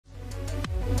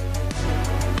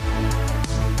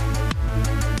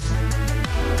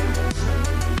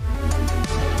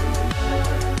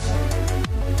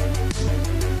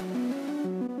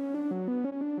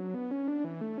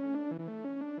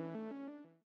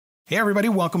Hey everybody,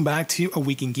 welcome back to A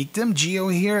Week in Geekdom.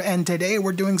 Gio here, and today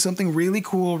we're doing something really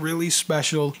cool, really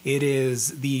special. It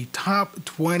is the top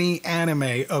 20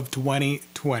 anime of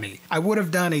 2020. I would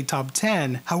have done a top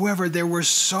 10, however, there were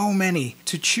so many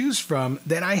to choose from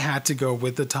that I had to go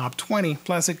with the top 20.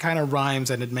 Plus, it kind of rhymes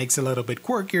and it makes it a little bit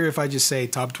quirkier if I just say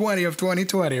top 20 of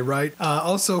 2020, right?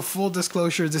 Also, full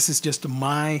disclosure, this is just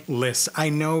my list. I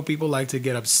know people like to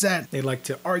get upset, they like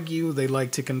to argue, they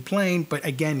like to complain, but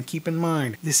again, keep in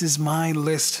mind, this is my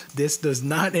list. This does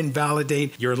not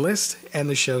invalidate your list and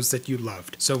the shows that you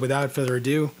loved. So without further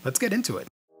ado, let's get into it.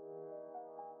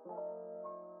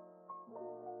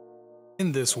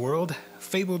 In this world,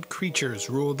 fabled creatures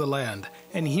rule the land,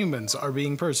 and humans are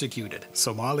being persecuted.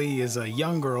 Somali is a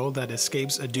young girl that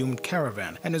escapes a doomed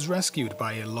caravan and is rescued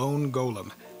by a lone golem,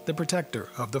 the protector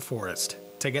of the forest.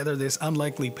 Together, this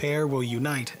unlikely pair will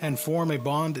unite and form a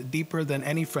bond deeper than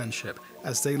any friendship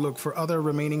as they look for other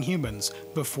remaining humans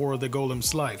before the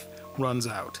golem's life runs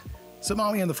out.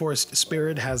 Somali and the Forest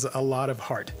Spirit has a lot of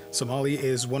heart. Somali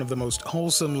is one of the most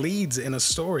wholesome leads in a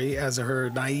story as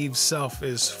her naive self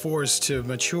is forced to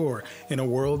mature in a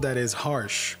world that is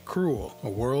harsh, cruel, a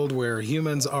world where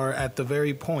humans are at the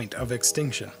very point of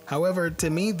extinction. However, to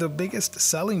me, the biggest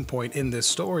selling point in this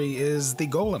story is the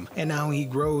golem and how he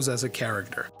grows as a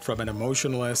character, from an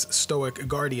emotionless, stoic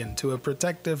guardian to a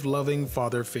protective, loving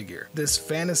father figure. This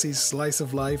fantasy slice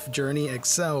of life journey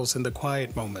excels in the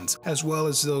quiet moments, as well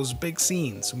as those big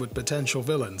scenes with potential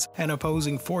villains and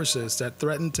opposing forces that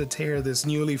threaten to tear this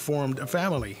newly formed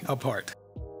family apart.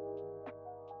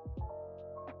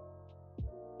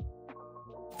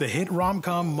 The hit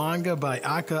rom-com manga by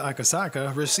Aka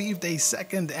Akasaka received a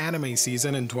second anime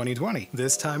season in 2020,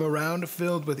 this time around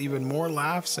filled with even more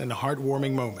laughs and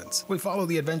heartwarming moments. We follow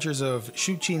the adventures of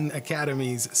Shuchin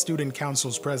Academy's Student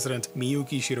Council's president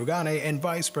Miyuki Shirogane and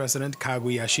vice president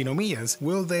Kaguya Shinomiya's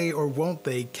will they or won't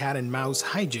they cat and mouse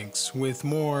hijinks with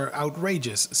more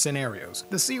outrageous scenarios.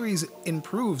 The series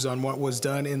improves on what was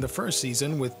done in the first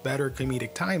season with better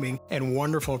comedic timing and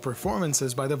wonderful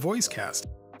performances by the voice cast.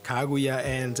 Kaguya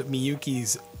and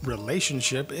Miyuki's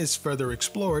relationship is further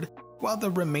explored, while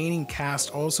the remaining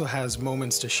cast also has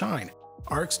moments to shine.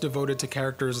 Arcs devoted to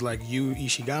characters like Yu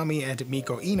Ishigami and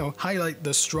Miko Ino highlight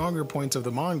the stronger points of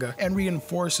the manga and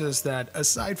reinforces that,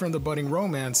 aside from the budding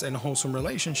romance and wholesome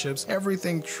relationships,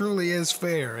 everything truly is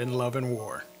fair in love and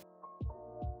war.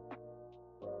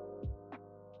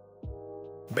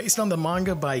 Based on the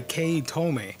manga by Kei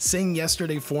Tome, Sing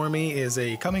Yesterday For Me is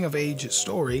a coming-of-age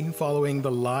story following the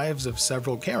lives of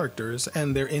several characters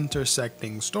and their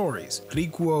intersecting stories.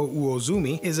 Rikuo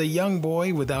Uozumi is a young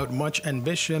boy without much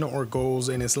ambition or goals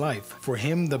in his life. For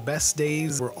him, the best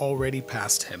days were already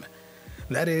past him.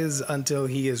 That is, until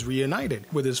he is reunited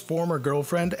with his former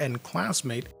girlfriend and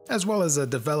classmate, as well as a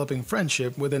developing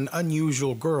friendship with an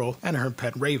unusual girl and her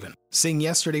pet raven. Sing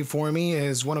Yesterday For Me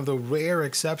is one of the rare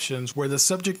exceptions where the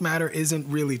subject matter isn't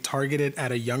really targeted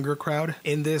at a younger crowd.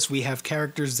 In this, we have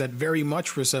characters that very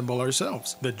much resemble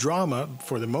ourselves. The drama,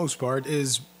 for the most part,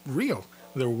 is real.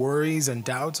 Their worries and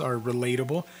doubts are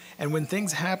relatable, and when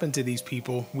things happen to these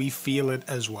people, we feel it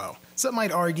as well. Some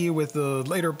might argue with the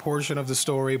later portion of the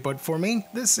story, but for me,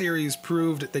 this series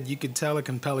proved that you could tell a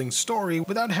compelling story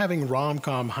without having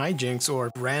rom-com hijinks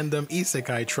or random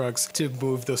isekai trucks to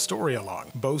move the story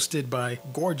along. Boasted by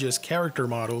gorgeous character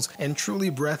models and truly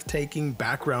breathtaking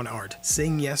background art,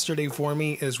 Sing Yesterday For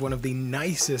Me is one of the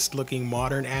nicest looking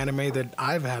modern anime that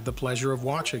I've had the pleasure of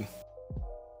watching.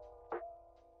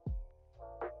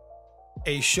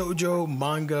 A shoujo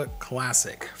manga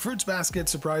classic. Fruits Basket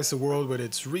surprised the world with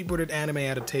its rebooted anime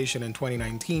adaptation in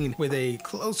 2019 with a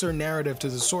closer narrative to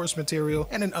the source material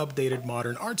and an updated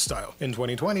modern art style. In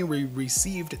 2020, we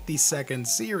received the second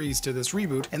series to this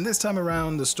reboot, and this time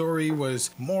around the story was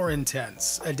more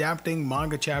intense, adapting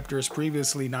manga chapters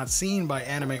previously not seen by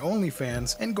anime-only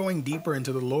fans and going deeper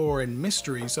into the lore and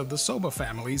mysteries of the Soba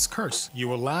family's curse. You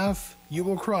will laugh, you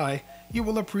will cry, you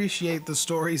will appreciate the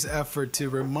story's effort to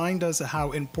remind us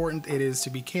how important it is to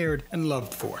be cared and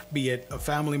loved for, be it a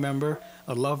family member,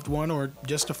 a loved one, or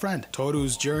just a friend.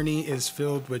 Toru's journey is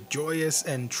filled with joyous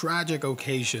and tragic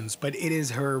occasions, but it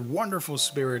is her wonderful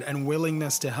spirit and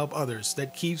willingness to help others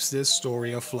that keeps this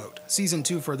story afloat. Season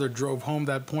 2 further drove home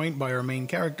that point by our main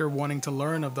character wanting to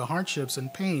learn of the hardships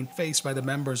and pain faced by the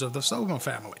members of the Soma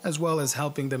family, as well as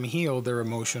helping them heal their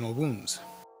emotional wounds.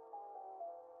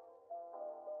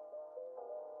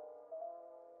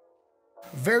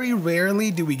 Very rarely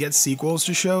do we get sequels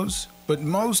to shows, but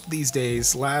most these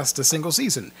days last a single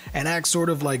season and act sort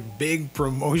of like big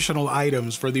promotional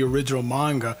items for the original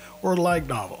manga or light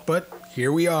novel. But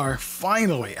Here we are,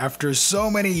 finally, after so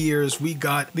many years, we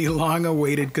got the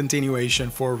long-awaited continuation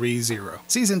for Re:Zero.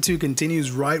 Season 2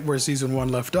 continues right where Season 1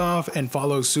 left off and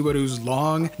follows Subaru's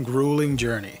long, grueling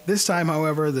journey. This time,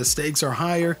 however, the stakes are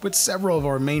higher, with several of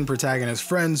our main protagonist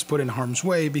friends put in harm's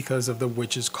way because of the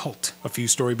witch's cult. A few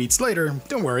story beats later,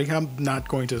 don't worry, I'm not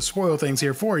going to spoil things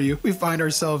here for you, we find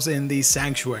ourselves in the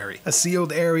Sanctuary, a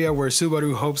sealed area where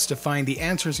Subaru hopes to find the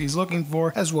answers he's looking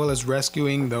for, as well as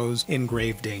rescuing those in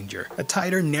grave danger. A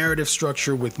tighter narrative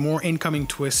structure with more incoming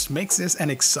twists makes this an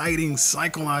exciting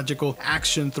psychological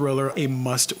action thriller a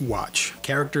must-watch.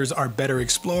 Characters are better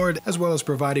explored, as well as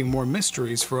providing more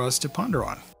mysteries for us to ponder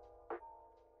on.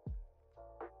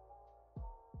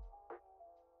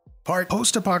 Part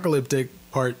post-apocalyptic,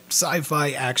 part sci-fi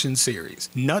action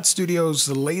series. Nut Studios'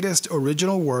 latest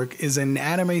original work is an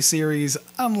anime series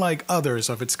unlike others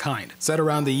of its kind. Set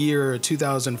around the year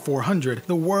 2400,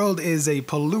 the world is a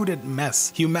polluted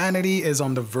mess. Humanity is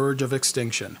on the verge of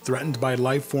extinction, threatened by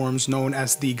life forms known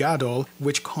as the Gadol,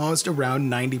 which caused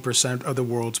around 90% of the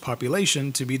world's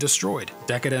population to be destroyed.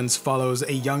 Decadence follows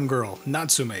a young girl,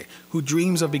 Natsume, who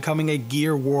dreams of becoming a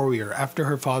gear warrior after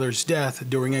her father's death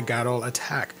during a Gadol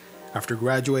attack. After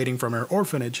graduating from her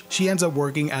orphanage, she ends up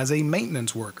working as a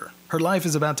maintenance worker. Her life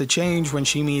is about to change when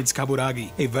she meets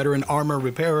Kaburagi, a veteran armor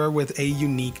repairer with a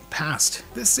unique past.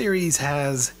 This series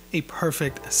has a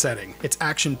perfect setting. It's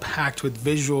action-packed with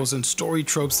visuals and story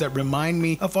tropes that remind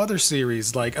me of other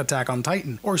series like Attack on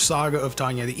Titan or Saga of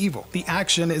Tanya the Evil. The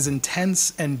action is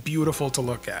intense and beautiful to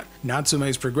look at.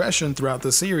 Natsume's progression throughout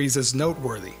the series is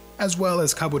noteworthy, as well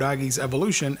as Kaburagi's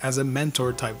evolution as a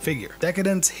mentor-type figure.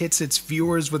 Decadence hits its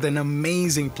viewers with an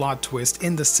amazing plot twist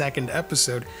in the second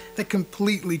episode that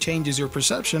completely changes your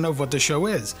perception of what the show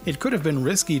is. It could have been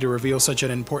risky to reveal such an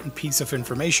important piece of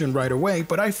information right away,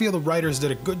 but I feel the writers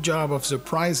did a good job of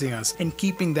surprising us and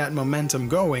keeping that momentum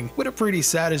going with a pretty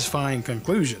satisfying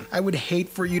conclusion. I would hate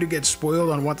for you to get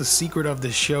spoiled on what the secret of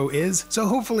the show is, so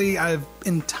hopefully I've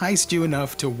enticed you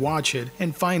enough to watch it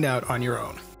and find out on your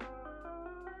own.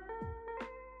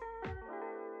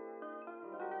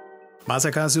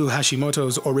 Masakazu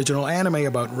Hashimoto's original anime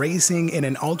about racing in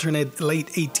an alternate late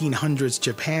 1800s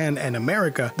Japan and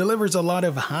America delivers a lot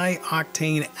of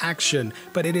high-octane action,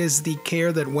 but it is the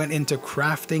care that went into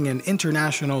crafting an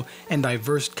international and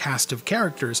diverse cast of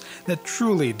characters that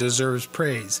truly deserves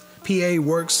praise. PA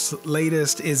Works'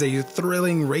 latest is a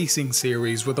thrilling racing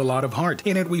series with a lot of heart.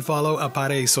 In it, we follow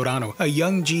Appare Sorano, a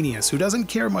young genius who doesn't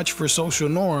care much for social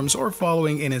norms or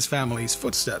following in his family's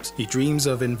footsteps. He dreams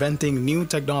of inventing new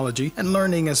technology and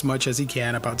learning as much as he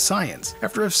can about science.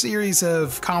 After a series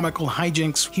of comical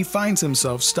hijinks, he finds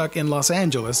himself stuck in Los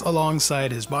Angeles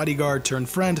alongside his bodyguard turned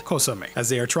friend Kosame, as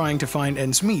they are trying to find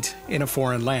ends meet in a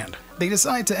foreign land. They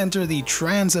decide to enter the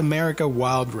Trans-America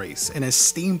Wild Race in a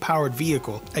steam-powered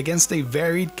vehicle against a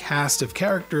varied cast of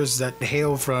characters that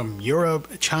hail from Europe,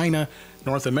 China,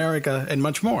 North America, and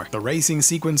much more. The racing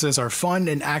sequences are fun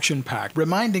and action-packed,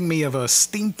 reminding me of a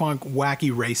steampunk wacky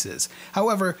races.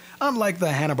 However, unlike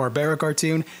the Hanna-Barbera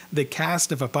cartoon, the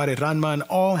cast of Appare Ranman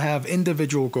all have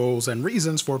individual goals and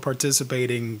reasons for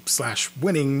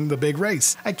participating/winning the big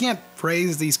race. I can't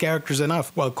praise these characters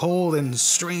enough. While cold and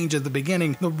strange at the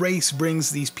beginning, the race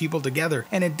brings these people together,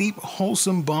 and a deep,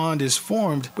 wholesome bond is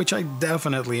formed, which I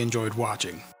definitely enjoyed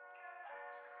watching.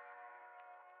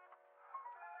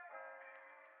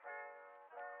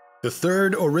 The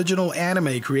third original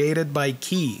anime created by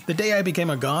Key, The Day I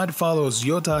Became a God, follows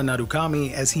Yota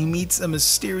Narukami as he meets a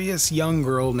mysterious young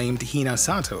girl named Hina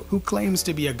Sato, who claims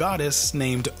to be a goddess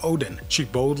named Odin. She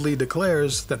boldly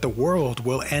declares that the world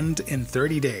will end in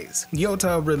 30 days.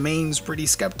 Yota remains pretty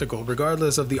skeptical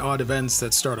regardless of the odd events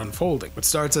that start unfolding. What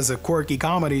starts as a quirky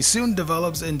comedy soon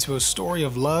develops into a story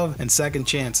of love and second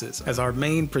chances, as our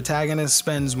main protagonist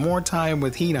spends more time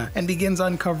with Hina and begins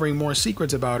uncovering more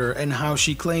secrets about her and how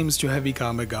she claims to have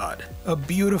become a god. A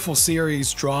beautiful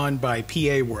series drawn by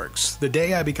PA Works, The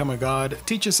Day I Become a God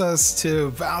teaches us to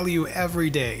value every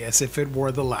day as if it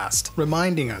were the last,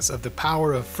 reminding us of the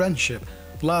power of friendship,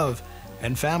 love,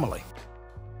 and family.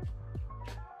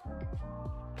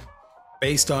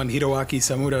 Based on Hiroaki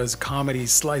Samura's comedy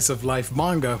slice-of-life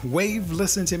manga, Wave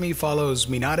Listen to Me follows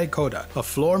Minare Koda, a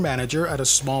floor manager at a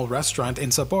small restaurant in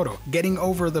Sapporo, getting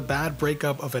over the bad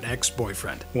breakup of an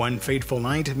ex-boyfriend. One fateful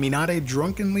night, Minare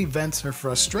drunkenly vents her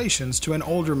frustrations to an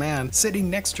older man sitting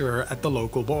next to her at the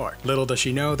local bar. Little does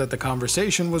she know that the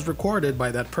conversation was recorded by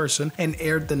that person and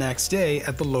aired the next day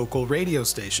at the local radio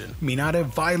station. Minare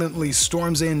violently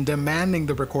storms in demanding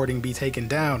the recording be taken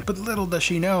down, but little does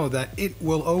she know that it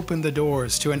will open the door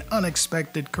doors to an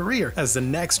unexpected career as the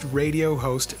next radio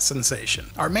host sensation.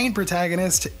 Our main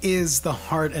protagonist is the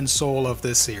heart and soul of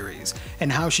this series, and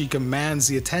how she commands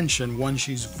the attention when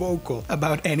she's vocal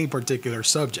about any particular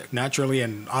subject. Naturally,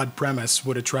 an odd premise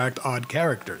would attract odd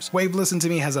characters. Wave Listen to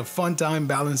Me has a fun time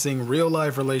balancing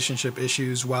real-life relationship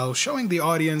issues while showing the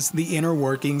audience the inner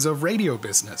workings of radio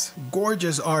business.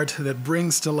 Gorgeous art that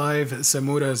brings to life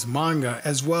Samura's manga,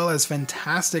 as well as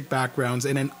fantastic backgrounds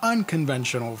in an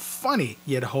unconventional, funny,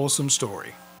 yet wholesome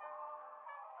story.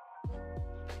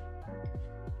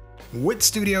 Wit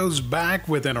Studios back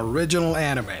with an original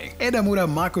anime. Edamura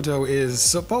Makoto is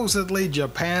supposedly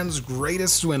Japan's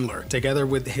greatest swindler. Together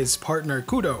with his partner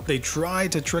Kudo, they try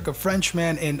to trick a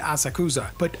Frenchman in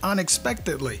Asakusa, but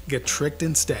unexpectedly get tricked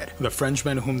instead. The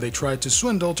Frenchman whom they tried to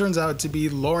swindle turns out to be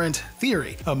Laurent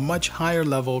Theory, a much higher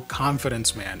level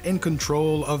confidence man in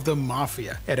control of the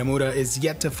mafia. Edamura is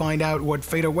yet to find out what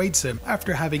fate awaits him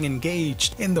after having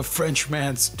engaged in the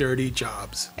Frenchman's dirty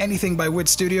jobs. Anything by Wit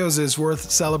Studios is worth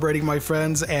celebrating, my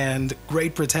friends, and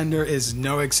Great Pretender is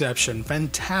no exception.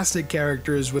 Fantastic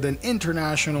characters with an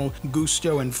international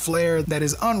gusto and flair that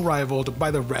is unrivaled by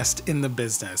the rest in the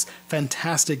business.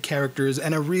 Fantastic characters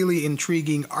and a really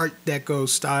intriguing Art Deco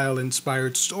style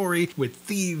inspired story with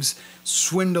thieves,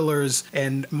 swindlers,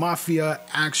 and mafia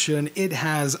action. It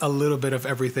has a little bit of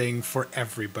everything for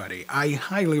everybody. I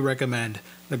highly recommend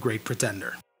The Great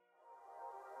Pretender.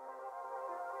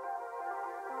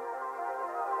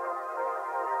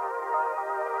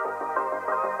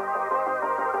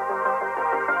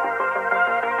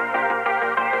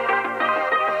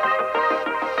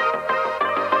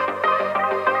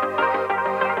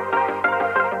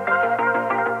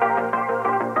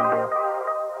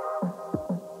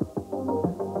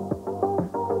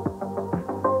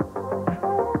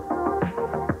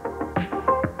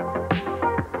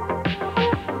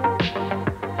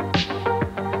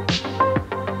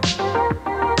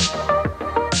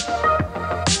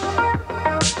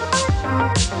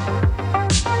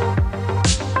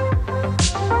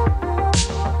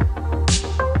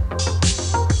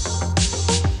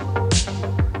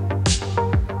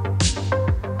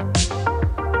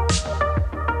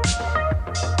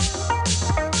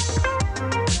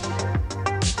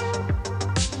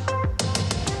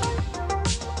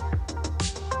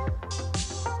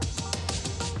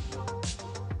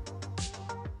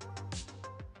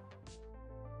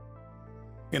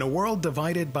 In a world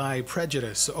divided by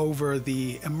prejudice over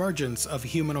the emergence of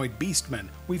humanoid beastmen,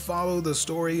 we follow the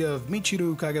story of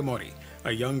Michiru Kagemori,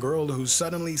 a young girl who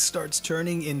suddenly starts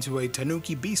turning into a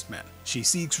tanuki beastman. She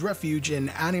seeks refuge in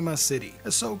Anima City,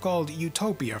 a so-called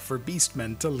utopia for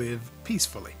beastmen to live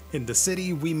peacefully. In the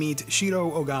city, we meet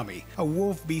Shiro Ogami, a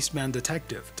wolf beastman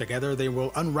detective. Together, they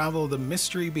will unravel the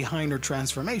mystery behind her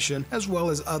transformation, as well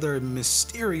as other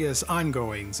mysterious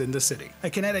ongoings in the city. A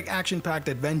kinetic, action-packed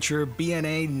adventure,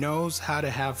 BNA knows how to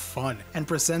have fun and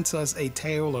presents us a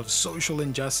tale of social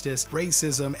injustice,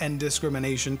 racism, and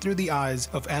discrimination through the eyes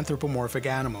of anthropomorphic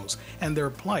animals and their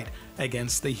plight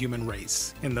against the human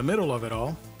race. In the middle of it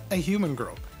all, a human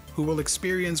girl who will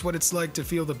experience what it's like to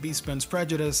feel the beastman's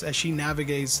prejudice as she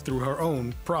navigates through her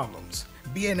own problems.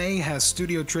 BNA has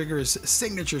Studio Trigger's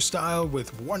signature style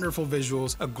with wonderful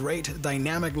visuals, a great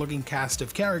dynamic-looking cast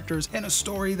of characters, and a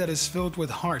story that is filled with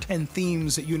heart and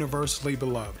themes universally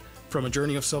beloved. From a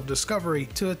journey of self-discovery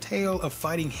to a tale of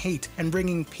fighting hate and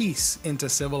bringing peace into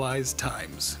civilized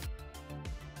times.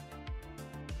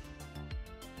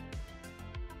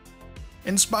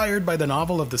 Inspired by the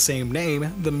novel of the same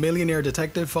name, The Millionaire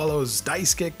Detective follows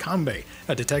Daisuke Kanbei,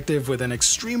 a detective with an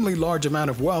extremely large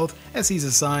amount of wealth, as he's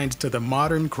assigned to the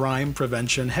Modern Crime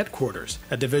Prevention Headquarters,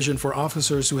 a division for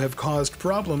officers who have caused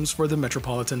problems for the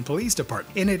Metropolitan Police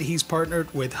Department. In it, he's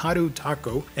partnered with Haru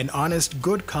Tako, an honest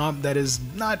good cop that is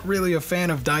not really a fan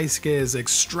of Daisuke's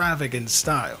extravagant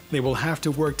style. They will have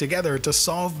to work together to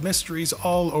solve mysteries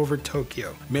all over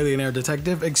Tokyo. Millionaire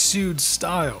Detective exudes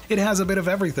style. It has a bit of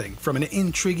everything, from an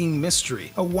intriguing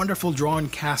mystery, a wonderful drawn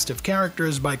cast of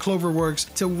characters by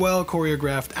Cloverworks, to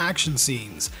well-choreographed action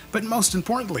scenes, but most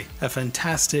importantly, a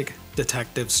fantastic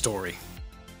detective story.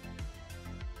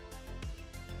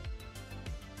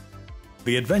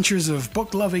 The adventures of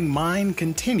book-loving mind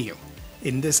continue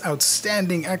in this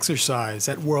outstanding exercise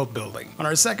at world building. On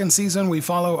our second season, we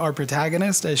follow our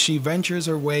protagonist as she ventures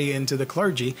her way into the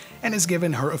clergy and is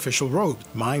given her official robe.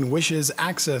 Mine wishes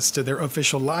access to their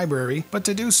official library, but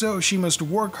to do so, she must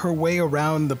work her way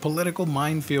around the political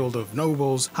minefield of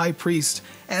nobles, high priests,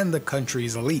 and the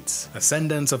country's elites.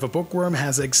 Ascendance of a Bookworm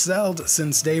has excelled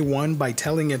since day one by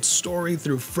telling its story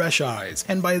through fresh eyes,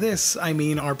 and by this I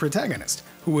mean our protagonist,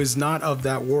 who is not of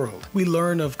that world. We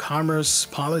learn of commerce,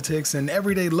 politics, and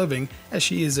everyday living as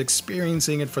she is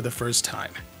experiencing it for the first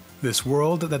time. This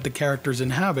world that the characters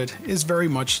inhabit is very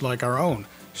much like our own.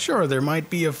 Sure, there might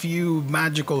be a few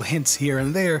magical hints here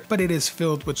and there, but it is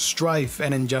filled with strife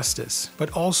and injustice,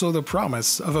 but also the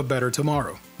promise of a better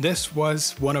tomorrow. This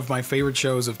was one of my favorite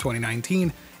shows of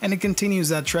 2019, and it continues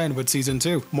that trend with Season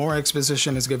 2. More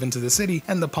exposition is given to the city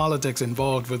and the politics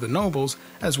involved with the nobles,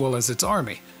 as well as its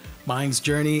army. Mang's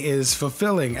journey is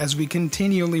fulfilling as we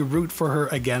continually root for her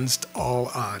against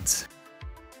all odds.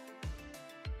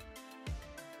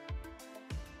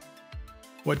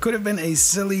 What could have been a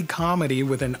silly comedy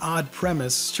with an odd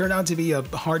premise turned out to be a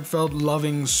heartfelt,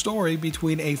 loving story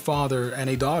between a father and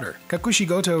a daughter. Kakushi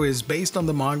Goto is based on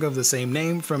the manga of the same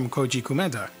name from Koji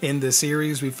Kumeta. In this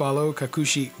series, we follow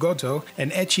Kakushi Goto,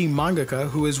 an ecchi mangaka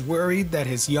who is worried that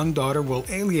his young daughter will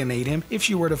alienate him if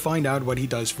she were to find out what he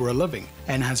does for a living,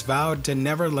 and has vowed to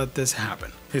never let this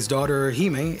happen. His daughter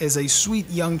Hime is a sweet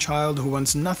young child who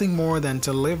wants nothing more than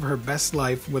to live her best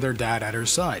life with her dad at her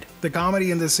side. The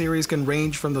comedy in this series can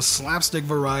range from the slapstick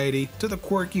variety to the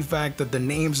quirky fact that the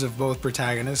names of both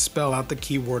protagonists spell out the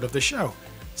keyword of the show: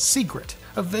 secret.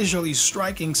 A visually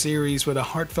striking series with a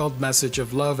heartfelt message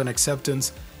of love and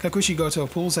acceptance, Kakushi Goto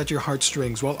pulls at your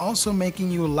heartstrings while also making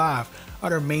you laugh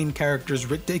at our main character's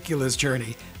ridiculous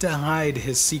journey to hide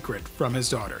his secret from his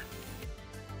daughter.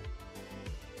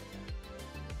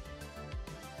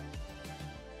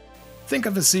 Think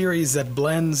of a series that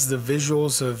blends the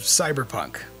visuals of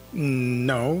cyberpunk.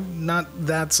 No, not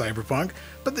that cyberpunk,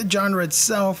 but the genre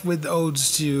itself with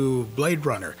odes to Blade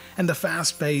Runner and the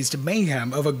fast-paced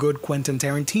mayhem of a good Quentin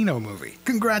Tarantino movie.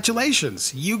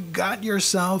 Congratulations! You got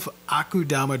yourself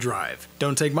Akudama Drive.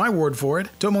 Don't take my word for it.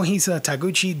 Tomohisa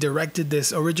Taguchi directed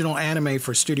this original anime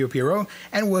for Studio Pierrot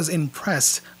and was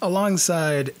impressed,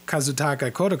 alongside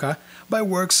Kazutaka Kotoka, by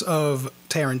works of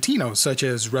Tarantino such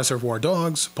as Reservoir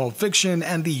Dogs, Pulp Fiction,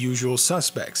 and The Usual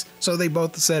Suspects. So they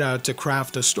both set out to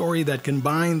craft a story that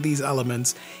combined these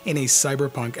elements in a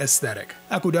cyberpunk aesthetic.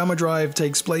 Akudama Drive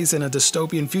takes place in a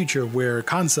dystopian future where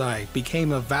Kansai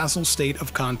became a vassal state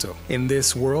of Kanto. In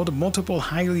this world, multiple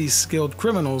highly skilled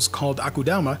criminals called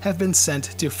Akudama have been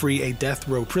sent to free a death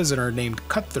row prisoner named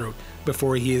Cutthroat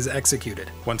before he is executed.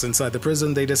 Once inside the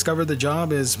prison, they discover the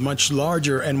job is much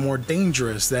larger and more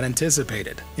dangerous than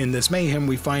anticipated. In this mayhem,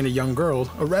 we find a young girl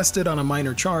arrested on a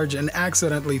minor charge and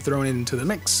accidentally thrown into the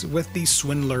mix with the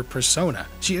swindler persona.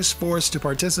 She is forced to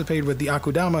participate with the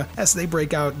Akudama as they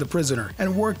break out the prisoner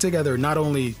and work together not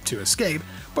only to escape,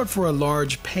 but for a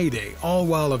large payday, all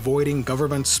while avoiding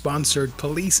government-sponsored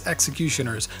police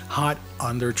executioners hot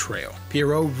on their trail.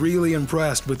 Pierrot really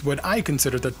impressed with what I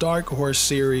consider the Dark Horse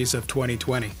series of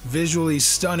 2020. Visually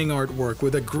stunning artwork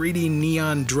with a gritty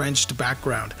neon-drenched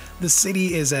background. The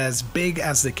city is as big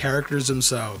as the characters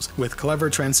themselves, with clever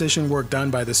transition work done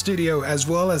by the studio as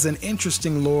well as an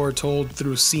interesting lore told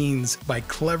through scenes by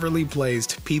cleverly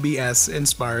placed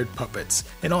PBS-inspired puppets.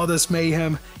 In all this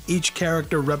mayhem, each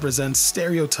character represents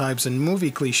stereotypes and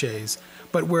movie cliches,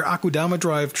 but where Akudama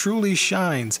Drive truly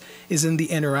shines is in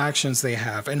the interactions they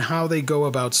have and how they go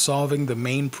about solving the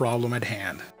main problem at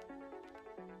hand.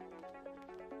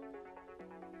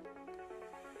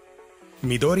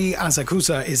 Midori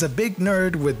Asakusa is a big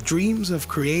nerd with dreams of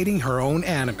creating her own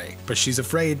anime, but she's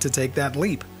afraid to take that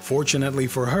leap. Fortunately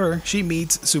for her, she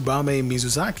meets Tsubame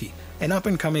Mizusaki, an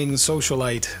up-and-coming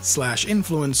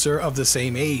socialite/influencer of the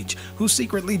same age, who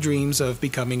secretly dreams of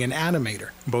becoming an animator.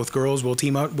 Both girls will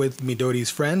team up with Midori's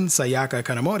friend Sayaka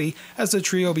Kanamori as the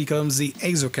trio becomes the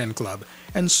Eizoken Club,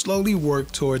 and slowly work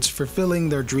towards fulfilling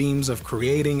their dreams of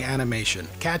creating animation.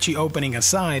 Catchy opening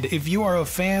aside, if you are a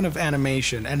fan of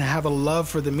animation and have a love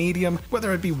for the medium,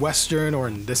 whether it be Western or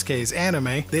in this case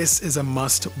anime, this is a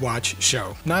must-watch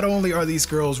show. Not only are these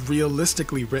girls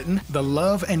realistically written, the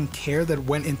love and care that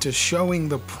went into showing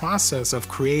the process of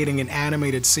creating an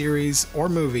animated series or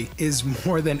movie is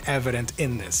more than evident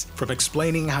in this. From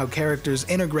explaining how characters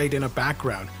integrate in a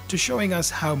background, to showing us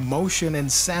how motion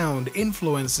and sound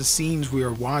influence the scenes we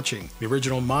are watching. The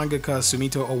original mangaka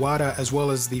Sumito Owada as well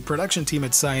as the production team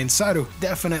at Science Saru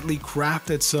definitely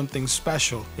crafted something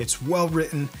special. It's well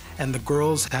written and the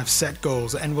girls have set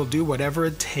goals and will do whatever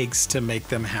it takes to make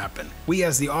them happen. We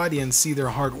as the audience see their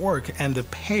hard work and the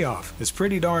payoff is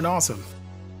pretty darn awesome.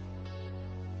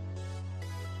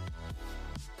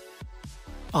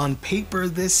 On paper,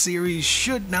 this series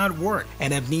should not work.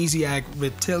 An amnesiac,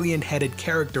 reptilian-headed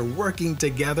character working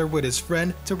together with his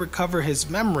friend to recover his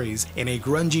memories in a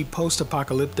grungy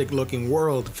post-apocalyptic looking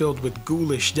world filled with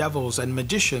ghoulish devils and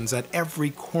magicians at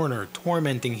every corner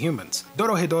tormenting humans.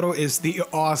 Dorohedoro is the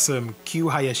awesome Q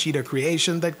Hayashida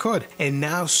creation that could, and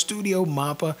now Studio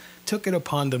MAPPA took it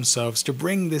upon themselves to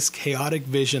bring this chaotic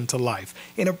vision to life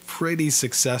in a pretty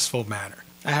successful manner.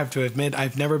 I have to admit,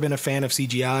 I've never been a fan of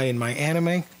CGI in my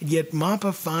anime, yet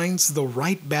MAPPA finds the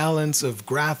right balance of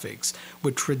graphics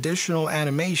with traditional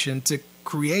animation to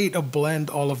create a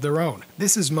blend all of their own.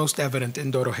 This is most evident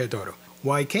in Dorohedoro.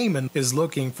 Why Cayman is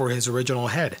looking for his original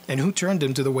head, and who turned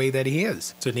him to the way that he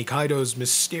is, to Nikaido's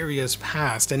mysterious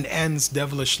past and En's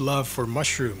devilish love for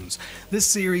mushrooms. This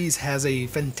series has a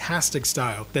fantastic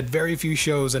style that very few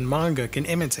shows and manga can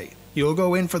imitate. You'll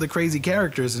go in for the crazy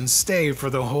characters and stay for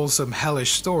the wholesome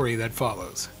hellish story that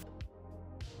follows.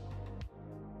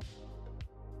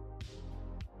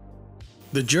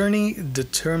 The journey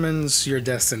determines your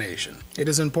destination. It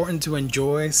is important to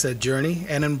enjoy said journey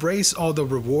and embrace all the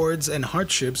rewards and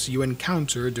hardships you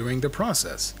encounter during the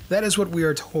process. That is what we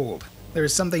are told. There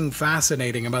is something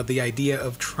fascinating about the idea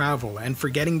of travel and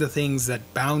forgetting the things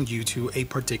that bound you to a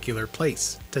particular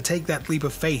place. To take that leap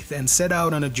of faith and set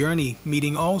out on a journey,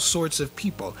 meeting all sorts of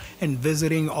people and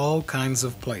visiting all kinds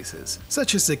of places.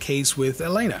 Such is the case with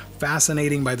Elena.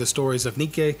 Fascinating by the stories of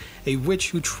Nike, a witch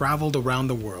who traveled around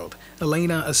the world,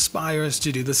 Elena aspires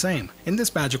to do the same. In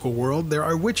this magical world, there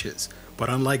are witches. But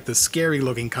unlike the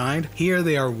scary-looking kind, here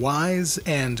they are wise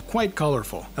and quite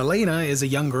colorful. Elena is a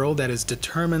young girl that is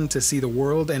determined to see the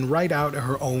world and write out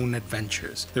her own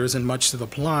adventures. There isn't much to the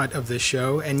plot of this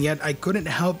show, and yet I couldn't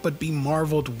help but be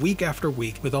marveled week after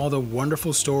week with all the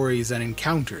wonderful stories and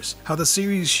encounters. How the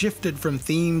series shifted from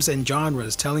themes and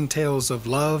genres telling tales of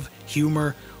love,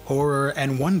 humor, horror,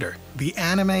 and wonder. The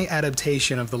anime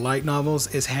adaptation of the light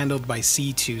novels is handled by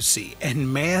C2C,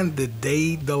 and man did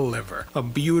they deliver. A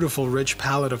beautiful rich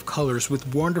palette of colors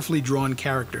with wonderfully drawn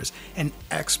characters and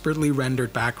expertly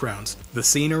rendered backgrounds. The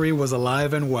scenery was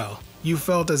alive and well. You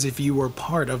felt as if you were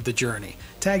part of the journey,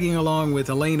 tagging along with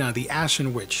Elena the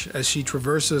Ashen Witch as she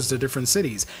traverses the different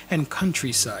cities and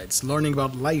countrysides, learning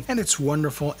about life and its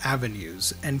wonderful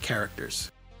avenues and characters.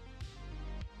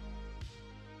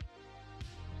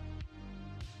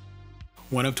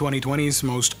 One of 2020's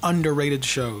most underrated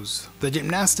shows, The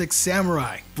Gymnastic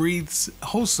Samurai breathes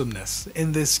wholesomeness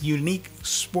in this unique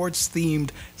sports-themed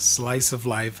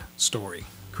slice-of-life story.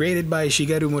 Created by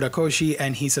Shigeru Murakoshi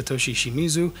and Hisatoshi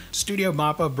Shimizu, Studio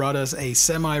MAPPA brought us a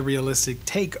semi-realistic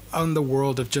take on the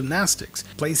world of gymnastics.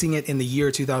 Placing it in the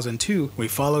year 2002, we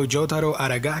follow Jotaro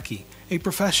Aragaki, a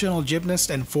professional gymnast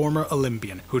and former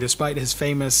Olympian, who despite his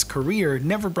famous career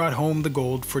never brought home the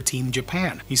gold for Team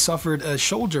Japan. He suffered a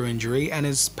shoulder injury and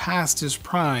is past his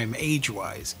prime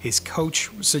age-wise. His coach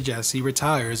suggests he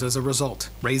retires as a result.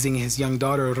 Raising his young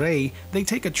daughter Rei, they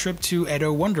take a trip to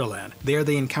Edo Wonderland. There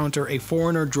they encounter a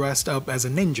foreigner dressed up as a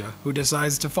ninja who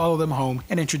decides to follow them home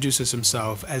and introduces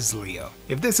himself as Leo.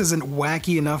 If this isn't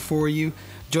wacky enough for you,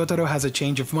 Jotaro has a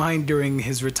change of mind during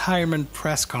his retirement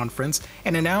press conference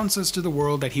and announces to the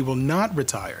world that he will not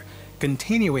retire,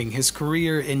 continuing his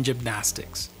career in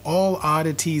gymnastics. All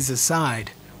oddities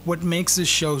aside, what makes this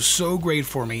show so great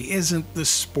for me isn't the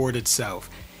sport itself,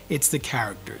 it's the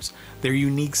characters, their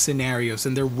unique scenarios,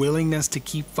 and their willingness to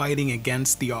keep fighting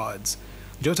against the odds.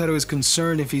 Jotaro is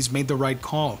concerned if he's made the right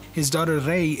call. His daughter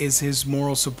Rei is his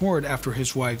moral support after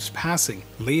his wife's passing.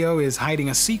 Leo is hiding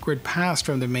a secret past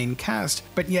from the main cast,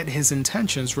 but yet his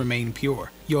intentions remain pure.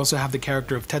 You also have the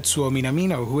character of Tetsuo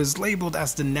Minamino, who is labeled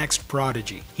as the next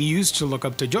prodigy. He used to look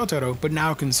up to Jotaro, but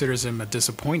now considers him a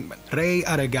disappointment. Rei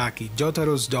Aragaki,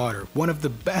 Jotaro's daughter, one of the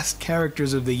best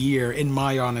characters of the year in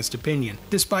my honest opinion.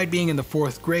 Despite being in the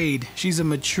 4th grade, she's a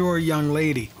mature young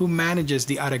lady who manages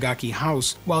the Aragaki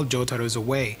house while Jotaro is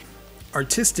away.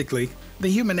 Artistically, the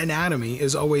human anatomy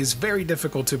is always very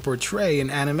difficult to portray in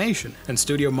animation, and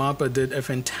Studio MAPPA did a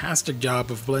fantastic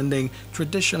job of blending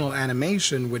traditional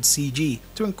animation with CG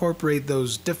to incorporate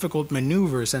those difficult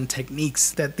maneuvers and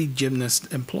techniques that the gymnasts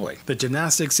employ. The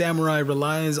Gymnastic Samurai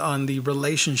relies on the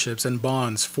relationships and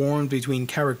bonds formed between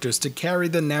characters to carry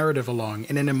the narrative along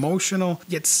in an emotional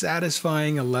yet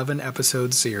satisfying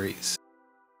 11-episode series.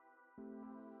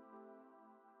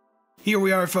 Here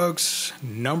we are, folks.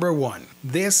 Number 1.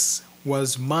 This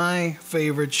was my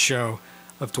favorite show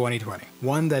of 2020.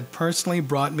 One that personally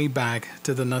brought me back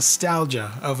to the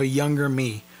nostalgia of a younger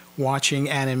me watching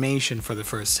animation for the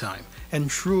first time and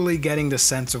truly getting the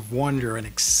sense of wonder and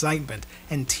excitement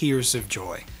and tears of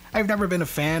joy. I've never been a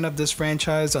fan of this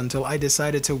franchise until I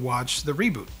decided to watch the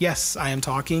reboot. Yes, I am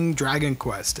talking Dragon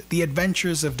Quest: The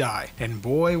Adventures of Dai, and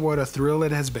boy, what a thrill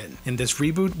it has been. In this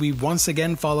reboot, we once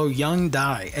again follow young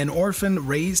Dai, an orphan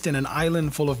raised in an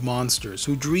island full of monsters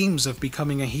who dreams of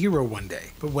becoming a hero one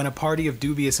day. But when a party of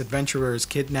dubious adventurers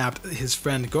kidnapped his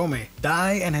friend Gome,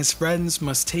 Dai and his friends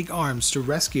must take arms to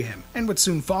rescue him. And what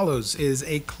soon follows is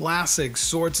a classic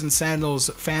swords and sandals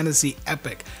fantasy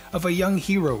epic of a young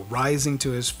hero rising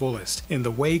to his fullest in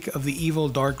the wake of the evil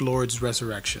Dark Lord's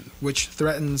resurrection, which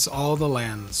threatens all the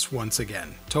lands once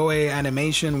again. Toei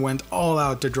Animation went all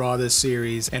out to draw this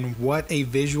series, and what a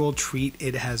visual treat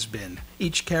it has been.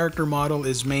 Each character model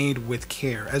is made with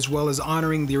care, as well as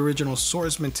honoring the original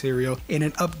source material in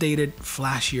an updated,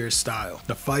 flashier style.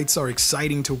 The fights are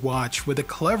exciting to watch, with a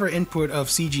clever input of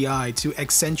CGI to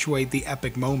accentuate the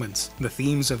epic moments. The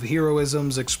themes of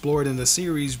heroisms explored in the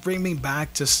series bring me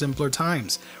back to simpler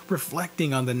times,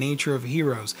 reflecting on the nature of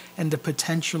heroes and the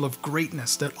potential of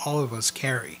greatness that all of us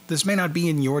carry. This may not be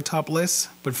in your top list,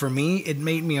 but for me, it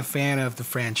made me a fan of the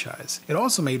franchise. It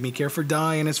also made me care for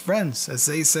Dai and his friends as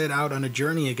they set out on a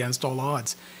journey against all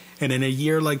odds. And in a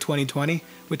year like 2020,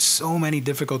 with so many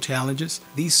difficult challenges,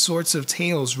 these sorts of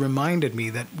tales reminded me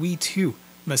that we too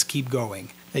must keep going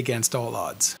against all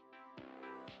odds.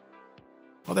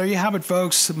 Well, there you have it,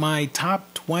 folks, my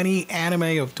top 20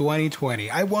 anime of 2020.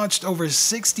 I watched over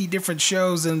 60 different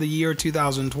shows in the year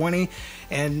 2020,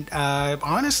 and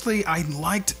honestly, I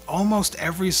liked almost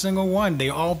every single one. They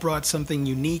all brought something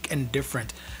unique and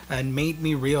different and made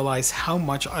me realize how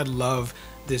much I love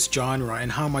this genre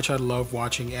and how much I love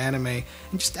watching anime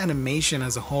and just animation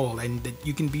as a whole, and that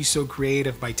you can be so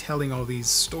creative by telling all these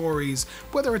stories.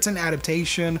 Whether it's an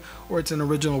adaptation or it's an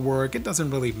original work, it doesn't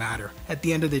really matter. At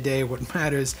the end of the day, what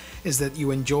matters is that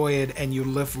you enjoy it and you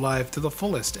live life to the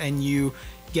fullest, and you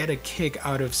get a kick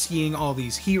out of seeing all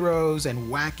these heroes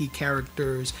and wacky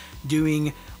characters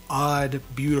doing odd,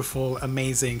 beautiful,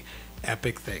 amazing,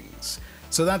 epic things.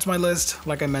 So that's my list.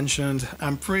 Like I mentioned,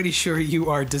 I'm pretty sure you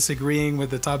are disagreeing with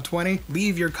the top 20.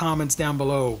 Leave your comments down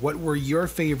below. What were your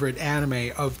favorite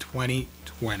anime of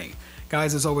 2020?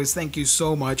 Guys, as always, thank you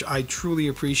so much. I truly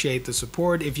appreciate the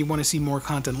support. If you want to see more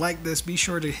content like this, be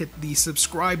sure to hit the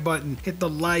subscribe button, hit the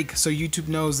like so YouTube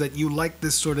knows that you like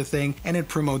this sort of thing and it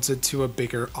promotes it to a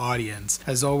bigger audience.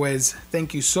 As always,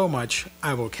 thank you so much.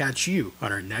 I will catch you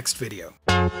on our next video.